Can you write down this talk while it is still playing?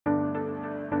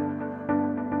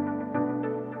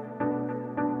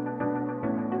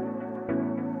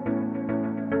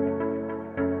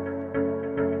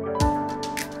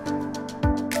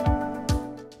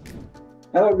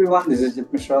everyone, this is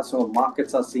Ajit Mishra. So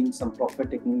markets are seeing some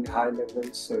profit taking high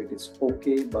levels, so it is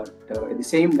okay. But at the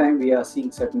same time, we are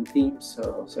seeing certain themes,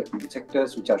 certain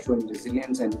sectors which are showing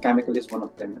resilience, and chemical is one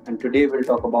of them. And today we'll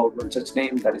talk about one such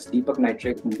name, that is Deepak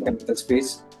Nitrite in the chemical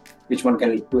space, which one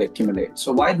can lead to accumulate.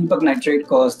 So why Deepak Nitrite?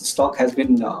 Because the stock has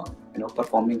been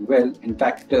performing well. In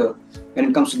fact, when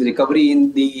it comes to the recovery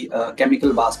in the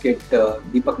chemical basket,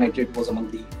 Deepak Nitrite was among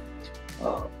the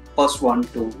first one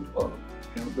to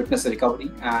witness a recovery,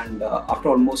 and after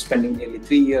almost spending nearly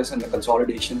 3 years in the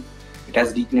consolidation, it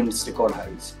has reclaimed its record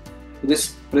highs. So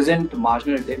this present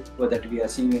marginal dip that we are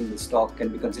seeing in the stock can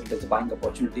be considered as buying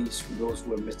opportunities to those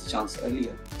who have missed the chance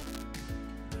earlier.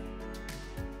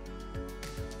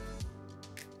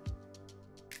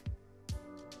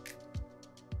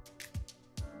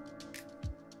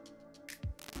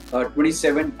 Uh,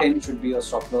 27.10 should be your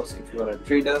stop loss if you are a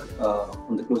trader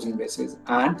on the closing basis,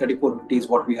 and 34.50 is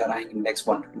what we are eyeing in next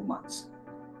 1 to 2 months.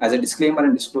 As a disclaimer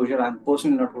and disclosure, I am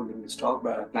personally not holding the stock,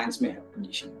 but our clients may have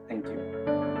position. Thank you.